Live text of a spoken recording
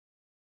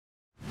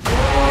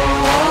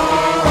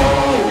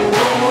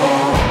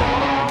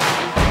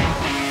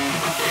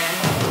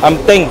I'm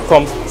Teng,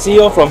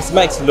 CEO from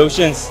Smack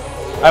Solutions.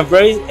 I'm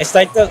very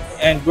excited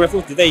and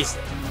grateful today.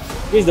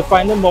 This is the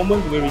final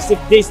moment we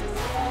receive this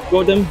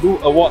Golden Blue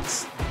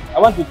Awards. I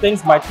want to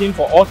thank my team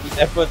for all its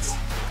efforts.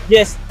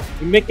 Yes,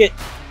 we make it.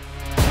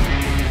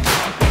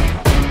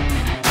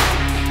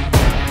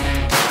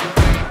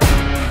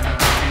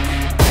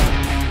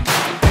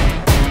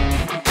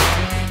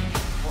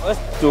 For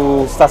us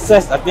to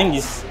success, I think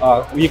is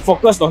we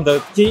focus on the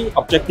key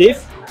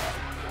objective.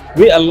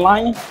 We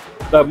align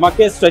the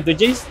market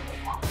strategies,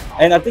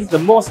 and I think the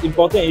most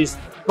important is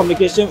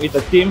communication with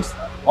the teams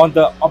on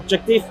the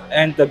objective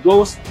and the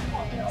goals,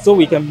 so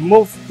we can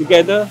move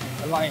together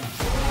aligned.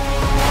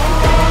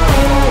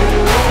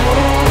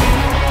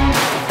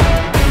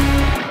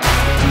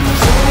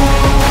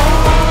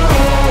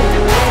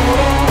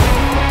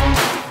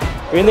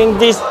 Winning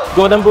this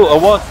Golden Blue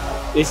Award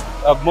is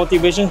a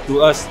motivation to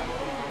us,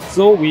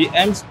 so we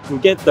aim to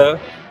get the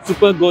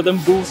Super Golden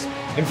Blues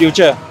in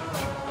future.